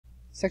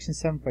Section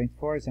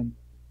 7.4 is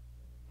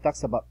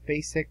talks about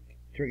basic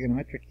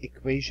trigonometric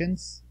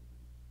equations.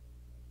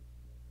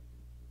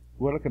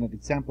 We're looking at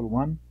example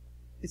 1.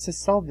 It says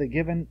solve the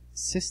given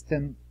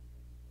system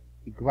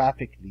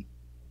graphically.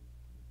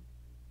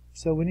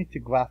 So we need to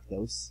graph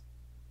those.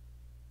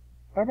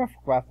 A rough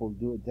graph will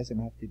do. It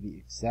doesn't have to be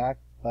exact,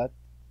 but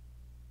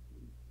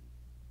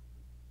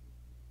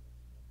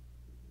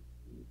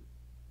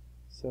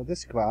so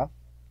this graph,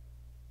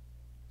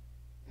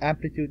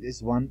 amplitude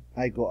is 1.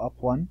 I go up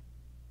 1,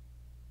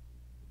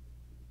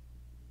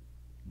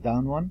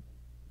 down 1.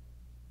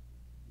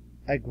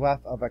 A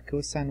graph of a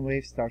cosine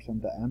wave starts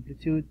on the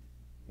amplitude,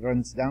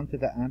 runs down to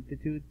the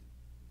amplitude,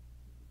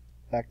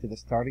 back to the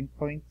starting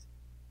point.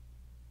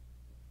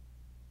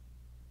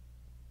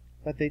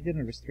 But they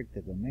didn't restrict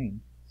the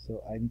domain,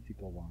 so I need to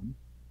go on.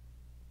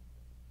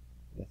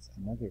 That's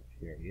another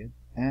period,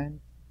 and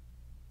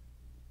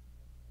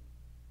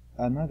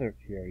another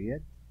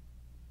period,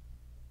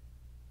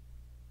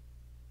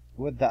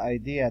 with the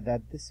idea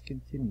that this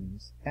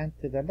continues, and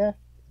to the left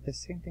the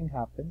same thing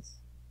happens.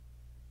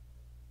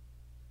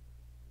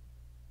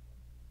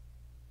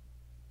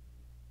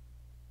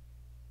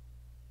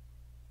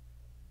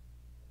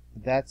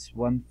 That's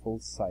one full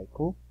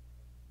cycle,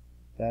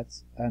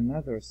 that's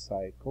another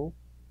cycle,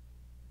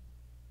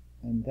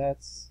 and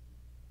that's,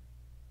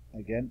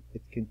 again,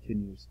 it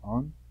continues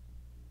on.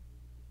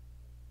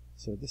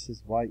 So this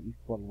is y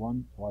equal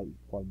 1, y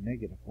equal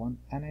negative 1,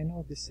 and I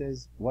know this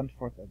is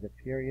 1/4 of the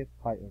period,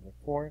 pi over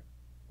 4,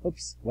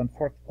 oops,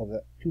 1/4 of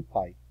the 2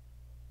 pi,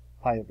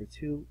 pi over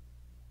 2,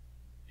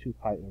 2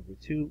 pi over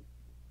 2,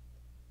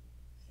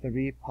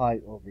 3 pi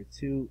over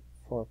 2,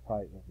 4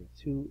 pi over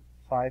 2,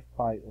 5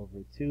 pi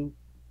over 2,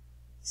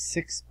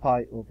 6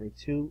 pi over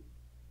 2,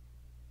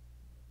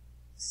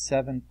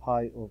 7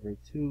 pi over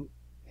 2,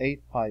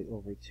 8 pi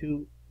over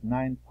 2,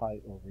 9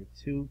 pi over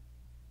 2,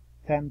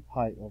 10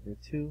 pi over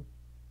 2,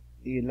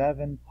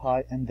 11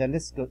 pi, and the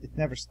list goes, it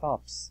never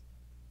stops.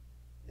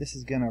 This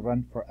is gonna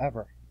run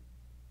forever.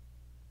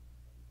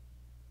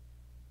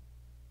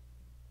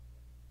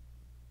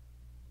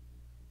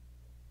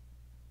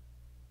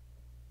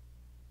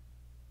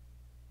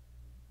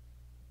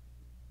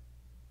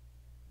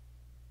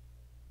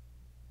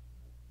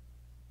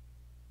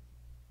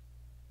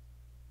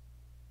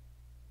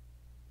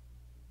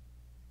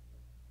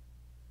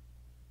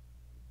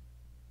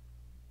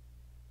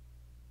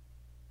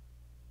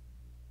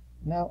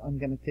 Now I'm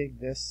going to take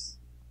this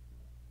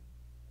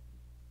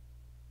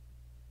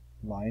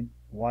line,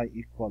 y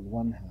equal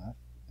 1/2,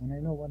 and I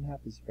know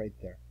 1/2 is right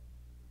there,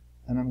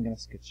 and I'm going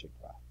to sketch a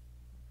graph.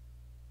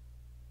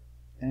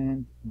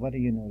 And what do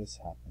you notice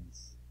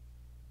happens?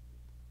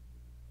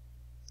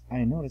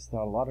 I notice there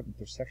are a lot of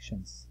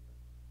intersections.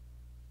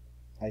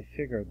 I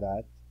figure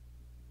that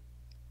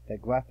the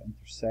graph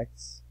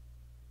intersects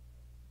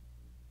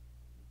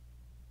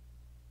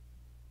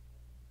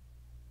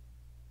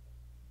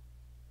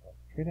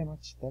pretty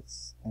much,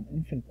 that's an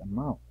infinite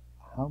amount.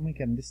 How am I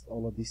going to list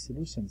all of these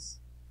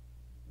solutions?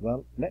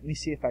 Well, let me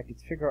see if I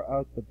could figure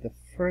out what the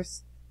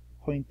first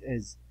point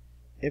is.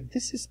 If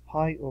this is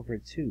pi over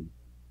 2,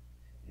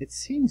 it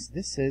seems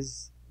this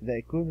is the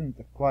equivalent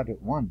of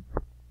quadrant 1.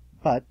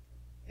 But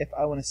if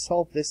I want to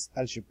solve this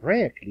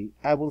algebraically,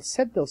 I will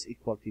set those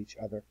equal to each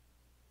other.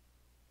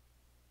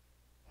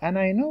 And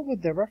I know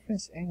what the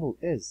reference angle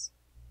is.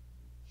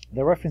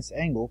 The reference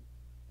angle,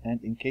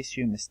 and in case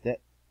you missed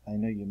it, I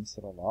know you miss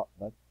it a lot,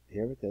 but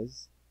here it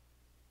is.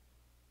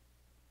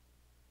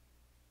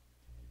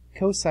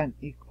 Cosine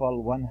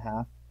equal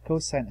 1/2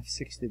 cosine of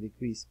 60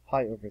 degrees,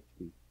 pi over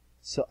 3.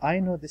 So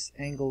I know this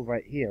angle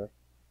right here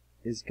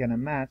is going to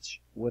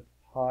match with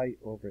pi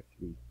over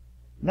 3.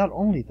 Not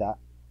only that,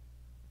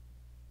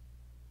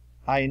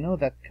 I know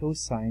that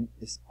cosine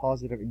is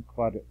positive in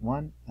quadrant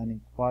 1 and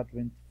in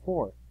quadrant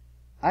 4.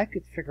 I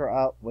could figure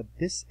out what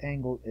this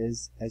angle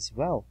is as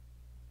well,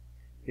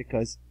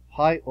 because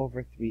pi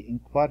over 3 in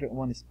quadrant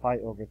 1 is pi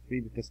over 3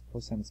 because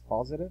cosine is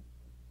positive.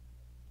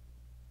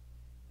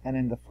 And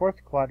in the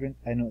fourth quadrant,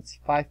 I know it's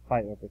 5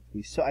 pi over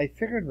 3. So I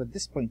figured what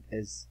this point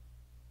is.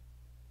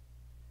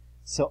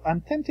 So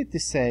I'm tempted to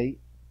say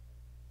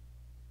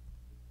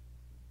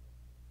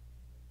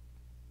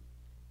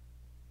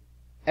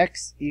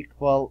x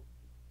equal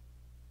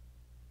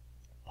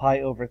pi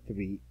over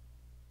 3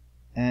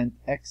 and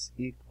x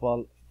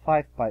equal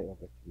 5 pi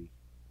over 3.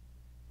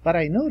 But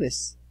I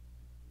notice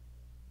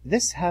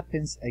this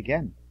happens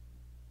again.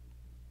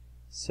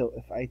 So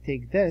if I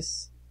take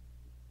this,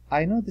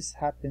 I know this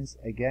happens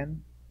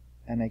again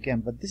and again,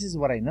 but this is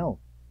what I know.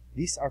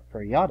 These are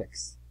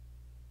periodics.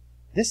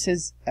 This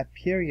is a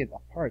period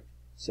apart.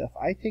 So if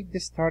I take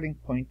this starting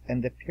point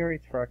and the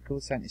period for our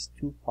cosine is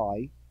 2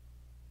 pi,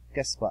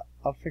 guess what?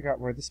 I'll figure out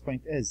where this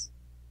point is.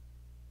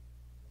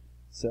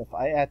 So if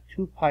I add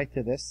 2 pi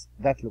to this,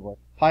 that'll work.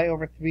 Pi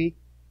over 3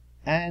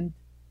 and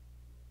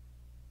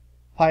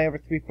pi over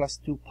 3 plus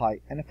 2 pi.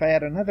 And if I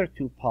add another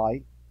 2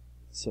 pi,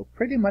 so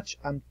pretty much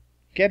I'm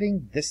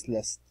getting this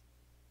list.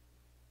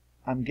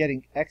 I'm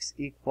getting x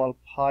equal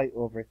pi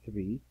over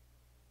 3.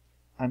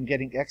 I'm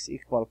getting x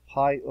equal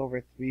pi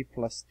over 3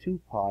 plus 2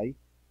 pi,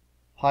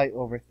 pi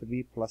over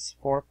 3 plus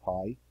 4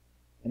 pi.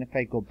 And if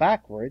I go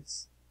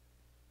backwards,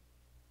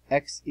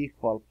 x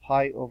equal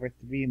pi over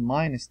 3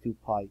 minus 2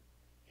 pi.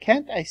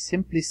 Can't I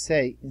simply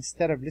say,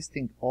 instead of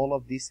listing all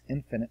of these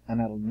infinite,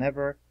 and I'll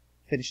never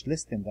finish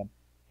listing them,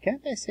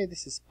 can't I say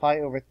this is pi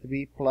over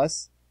 3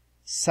 plus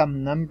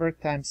some number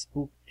times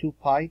 2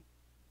 pi?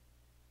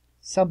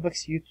 Some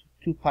books use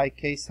 2 pi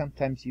k,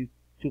 sometimes use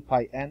 2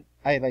 pi n.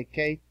 I like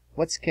k.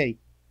 What's k?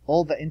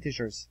 All the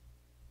integers.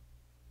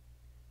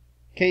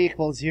 K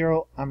equals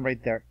 0, I'm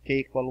right there. K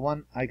equal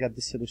 1, I got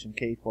the solution.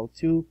 K equal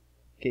 2,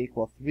 K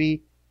equal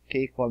 3, K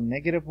equal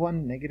negative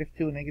 1, negative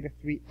 2, negative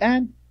 3.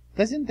 And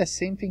doesn't the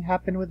same thing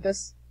happen with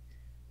this?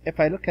 If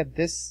I look at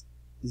this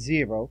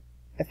 0,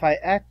 if I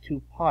add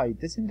 2 pi,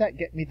 doesn't that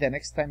get me the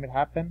next time it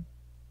happened?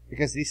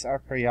 Because these are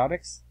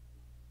periodics.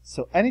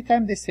 So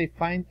anytime they say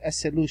find a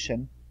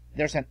solution,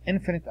 there's an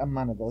infinite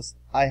amount of those.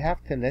 I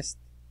have to list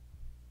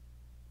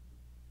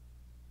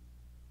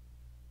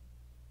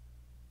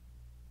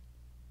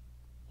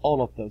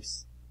all of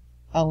those.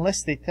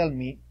 Unless they tell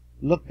me,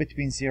 look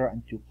between 0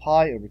 and 2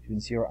 pi, or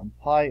between 0 and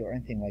pi, or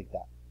anything like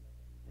that.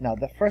 Now,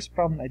 the first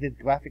problem I did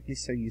graphically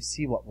so you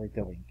see what we're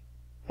doing.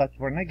 But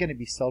we're not going to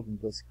be solving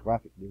those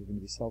graphically. We're going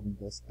to be solving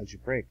those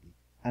algebraically.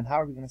 And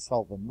how are we going to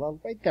solve them? Well,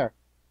 right there.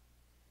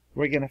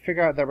 We're going to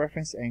figure out the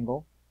reference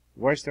angle.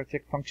 Where's their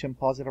tick function,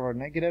 positive or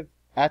negative?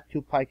 Add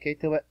 2 pi k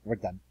to it. We're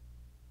done.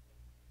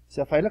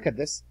 So if I look at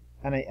this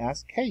and I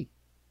ask, hey,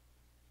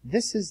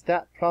 this is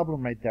that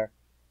problem right there.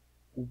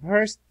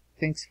 First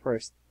things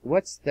first,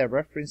 what's the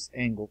reference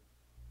angle?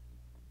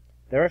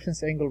 The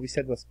reference angle we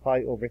said was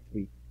pi over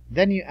 3.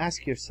 Then you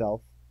ask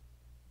yourself,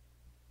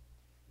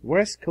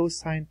 where's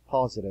cosine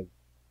positive?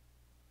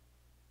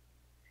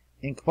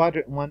 In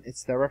quadrant 1,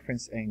 it's the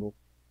reference angle.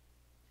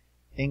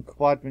 In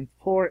quadrant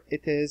 4,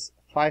 it is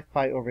 5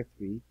 pi over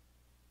 3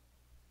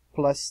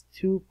 plus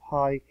 2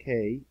 pi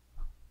k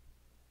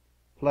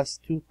plus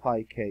 2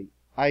 pi k.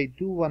 I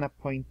do want to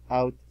point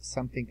out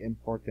something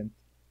important.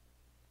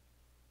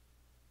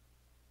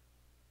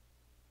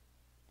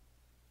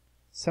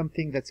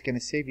 Something that's going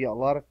to save you a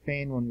lot of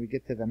pain when we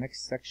get to the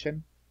next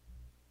section.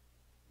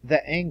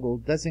 The angle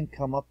doesn't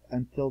come up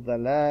until the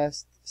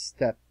last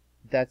step.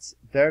 That's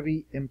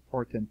very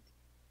important.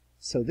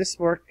 So this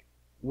work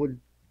will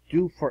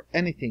do for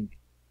anything.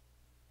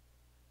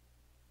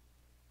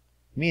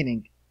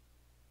 Meaning,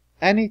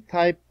 any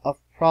type of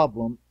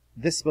problem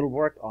this will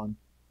work on.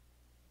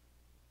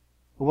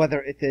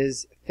 Whether it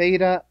is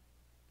theta,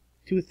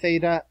 2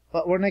 theta,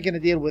 but we're not going to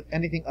deal with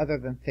anything other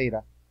than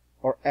theta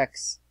or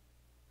x.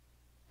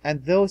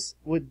 And those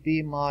would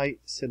be my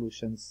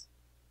solutions.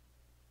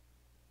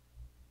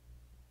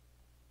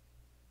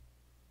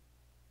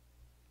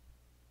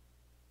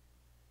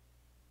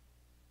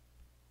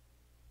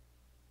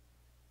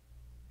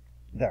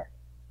 There.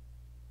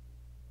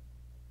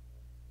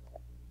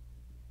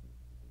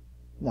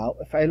 Now,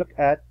 if I look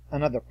at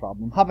another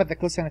problem, how about the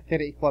cosine of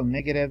theta equal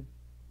negative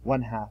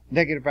 1/2,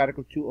 negative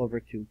radical 2 over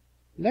 2?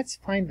 Let's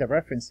find the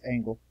reference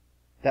angle.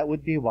 That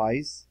would be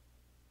wise.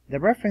 The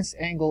reference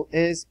angle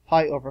is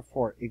pi over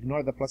 4.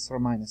 Ignore the plus or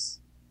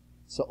minus.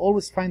 So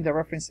always find the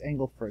reference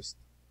angle first.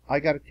 I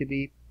got it to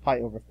be pi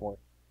over 4.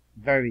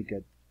 Very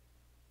good.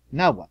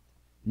 Now what?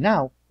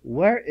 Now,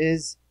 where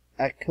is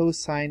a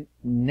cosine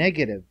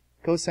negative?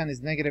 Cosine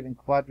is negative in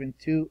quadrant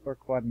 2 or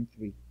quadrant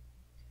 3.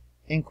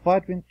 In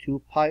quadrant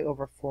 2, pi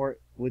over 4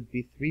 would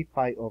be 3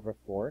 pi over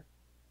 4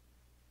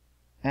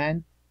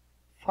 and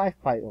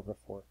 5 pi over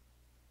 4.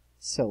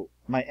 So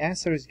my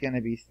answer is going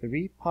to be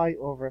 3 pi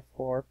over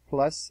 4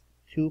 plus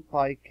 2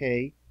 pi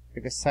k,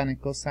 because sine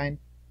and cosine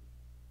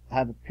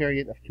have a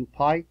period of 2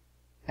 pi,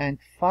 and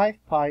 5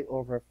 pi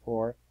over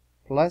 4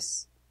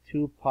 plus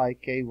 2 pi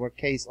k, where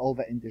k is all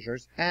the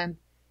integers, and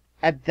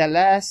at the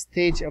last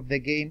stage of the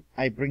game,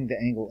 I bring the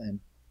angle in.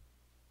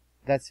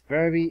 That's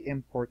very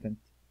important.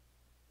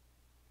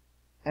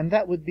 And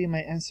that would be my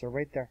answer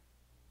right there.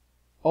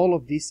 All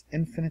of these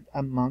infinite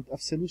amount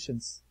of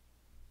solutions.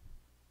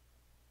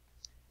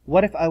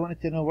 What if I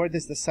wanted to know where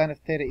does the sine of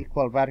theta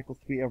equal radical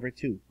 3 over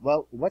 2?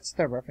 Well, what's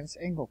the reference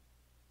angle?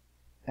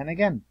 And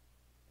again,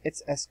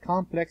 it's as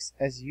complex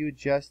as you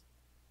just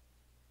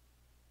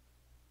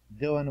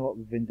doing what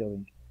we've been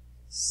doing.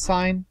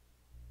 Sine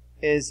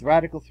is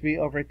radical 3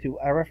 over 2,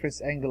 a reference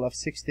angle of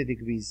 60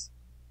 degrees.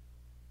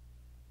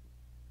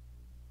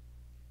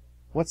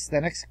 What's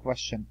the next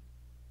question?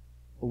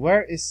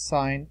 Where is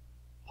sine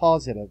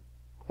positive?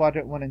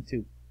 Quadrant 1 and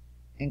 2.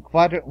 In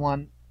quadrant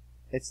 1,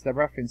 it's the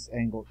reference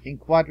angle. In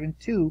quadrant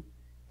 2,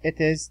 it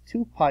is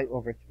 2 pi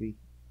over 3.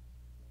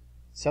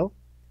 So,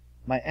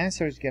 my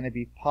answer is going to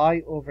be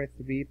pi over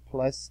 3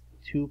 plus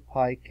 2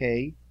 pi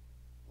k,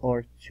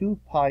 or 2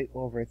 pi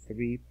over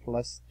 3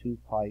 plus 2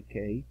 pi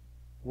k,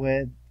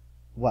 with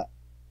what?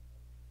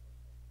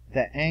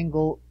 The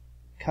angle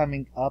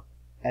coming up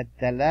at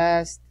the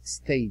last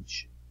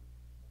stage.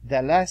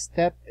 The last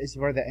step is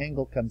where the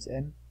angle comes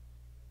in,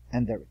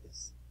 and there it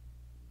is.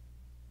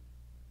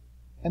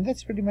 And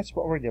that's pretty much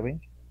what we're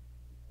doing.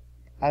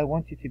 I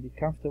want you to be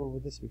comfortable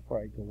with this before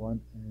I go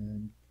on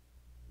and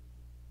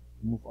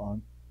move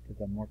on to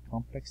the more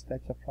complex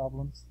types of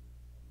problems.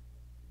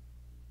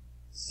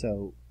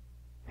 So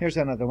here's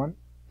another one.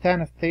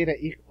 Tan of theta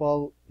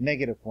equal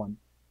 -1.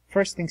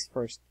 First things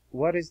first,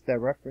 what is the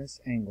reference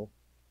angle?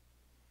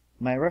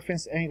 My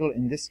reference angle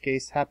in this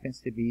case happens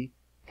to be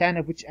tan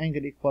of which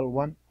angle equal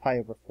 1 pi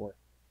over 4.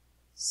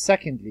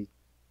 Secondly,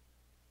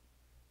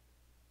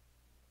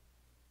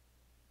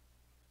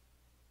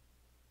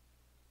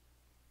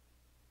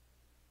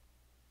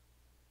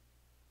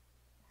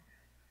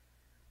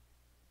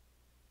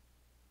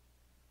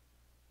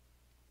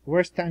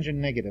 where's tangent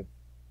negative?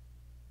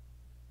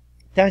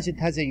 Tangent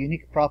has a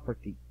unique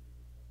property,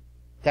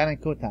 tan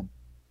and cotan.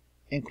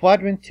 In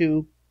quadrant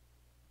 2,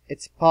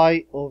 it's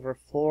pi over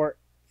 4,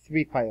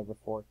 3 pi over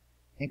 4.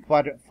 In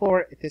quadrant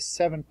 4, it is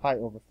 7 pi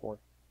over 4,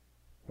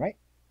 right?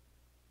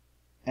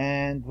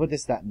 And what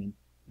does that mean?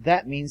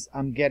 That means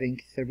I'm getting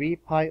 3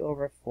 pi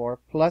over 4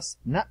 plus,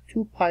 not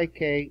 2 pi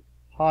k,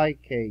 pi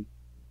k.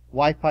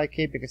 Why pi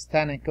k? Because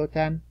tan and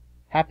cotan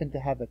happen to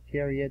have a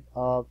period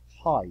of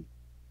pi.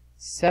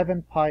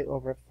 7 pi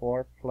over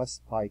 4 plus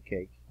pi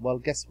k. Well,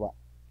 guess what?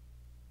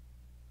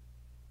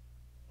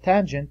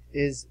 Tangent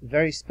is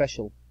very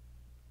special.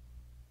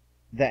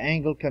 The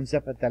angle comes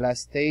up at the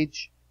last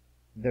stage.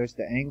 There's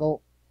the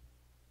angle.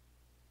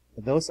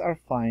 Those are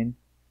fine,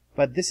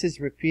 but this is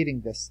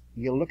repeating this.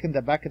 You'll look in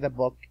the back of the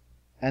book,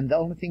 and the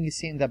only thing you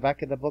see in the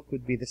back of the book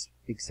would be this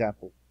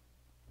example.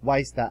 Why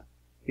is that?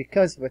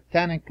 Because with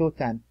tan and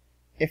cotan,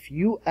 if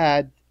you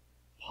add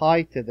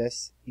pi to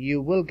this,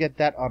 you will get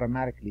that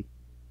automatically.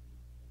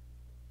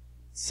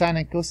 Sin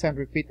and cosine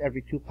repeat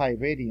every 2 pi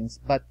radians,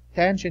 but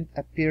tangent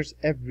appears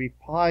every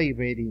pi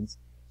radians.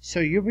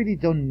 So you really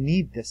don't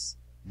need this.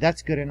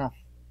 That's good enough.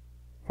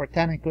 For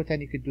tan and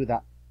cotan, you could do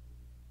that.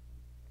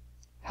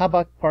 How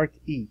about part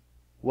E?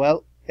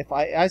 Well, if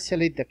I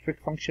isolate the trig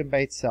function by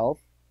itself,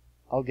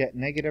 I'll get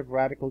negative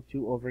radical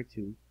 2 over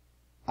 2.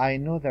 I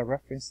know the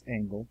reference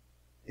angle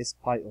is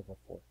pi over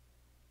 4.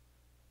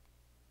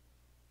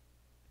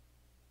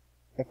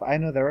 If I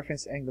know the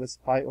reference angle is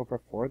pi over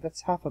 4,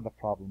 that's half of the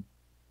problem.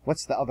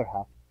 What's the other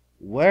half?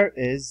 Where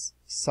is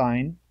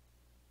sine,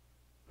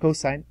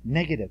 cosine,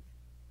 negative?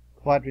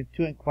 Quadrant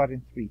 2 and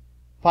quadrant 3.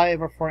 Pi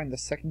over 4 in the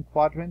second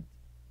quadrant.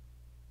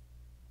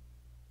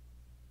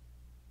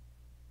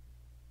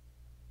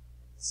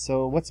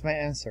 So what's my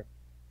answer?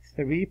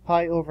 3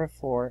 pi over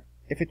 4.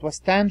 If it was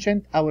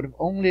tangent, I would have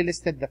only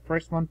listed the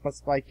first one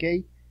plus pi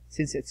k,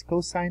 since it's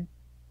cosine,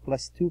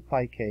 plus 2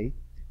 pi k,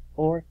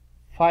 or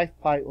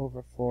 5 pi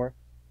over 4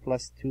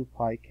 plus 2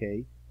 pi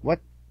k.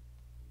 What?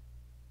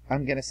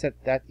 I'm going to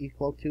set that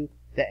equal to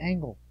the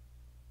angle.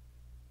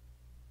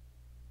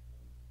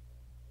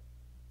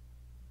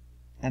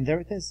 And there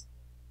it is.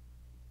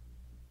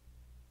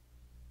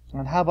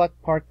 And how about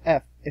part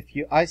F? If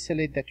you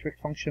isolate the trig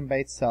function by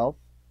itself,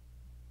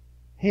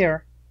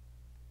 here,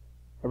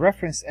 a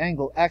reference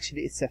angle,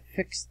 actually it's a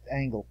fixed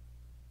angle.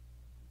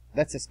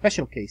 That's a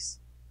special case.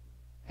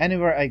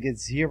 Anywhere I get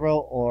 0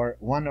 or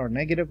 1 or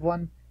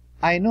 -1,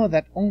 I know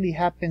that only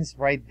happens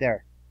right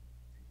there.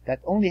 That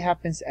only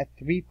happens at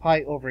 3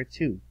 pi over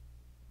 2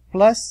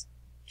 plus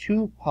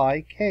 2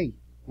 pi k.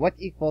 What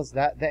equals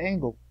that? The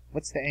angle.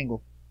 What's the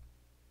angle?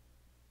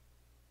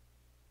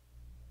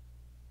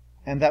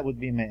 And that would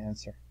be my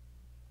answer.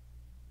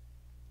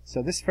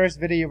 So this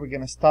first video, we're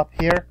going to stop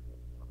here,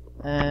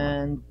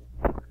 and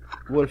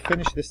we'll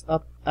finish this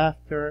up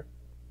after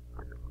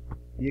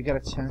you get a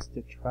chance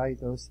to try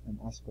those and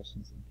ask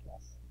questions.